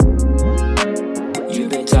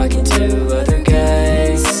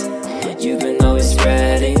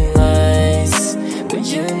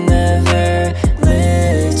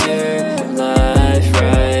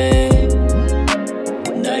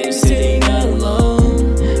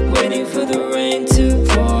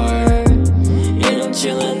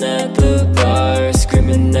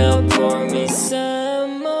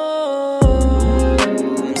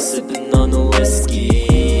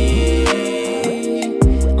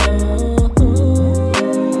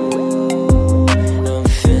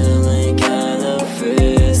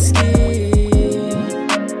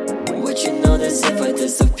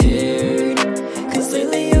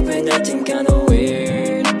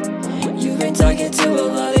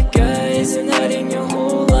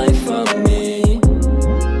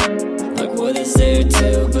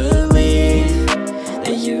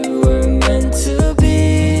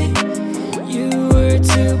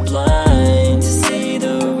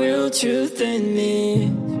truth in me.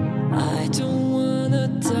 I don't wanna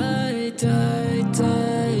die, die,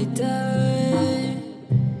 die, die.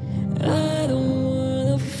 I don't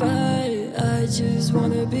wanna fight, I just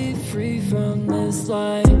wanna be free from this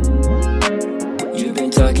life. You've been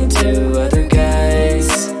talking to other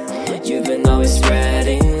guys, you've been always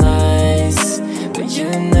spreading lies, but you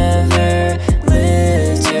never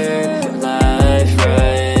lived your life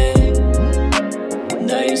right.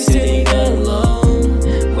 Now you're sitting alone,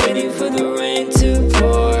 waiting for the rain to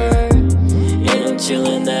pour, and I'm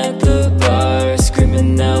chilling at the bar,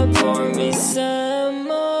 screaming out, pour me some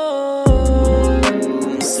more.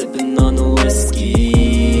 I'm sipping on the whiskey.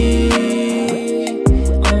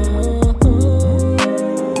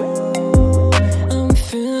 I'm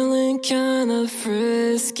feeling kinda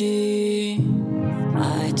frisky.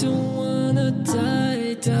 I don't wanna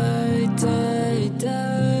die, die, die,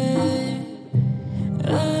 die.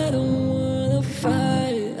 I don't wanna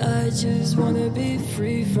fight, I just wanna be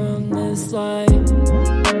free from this life.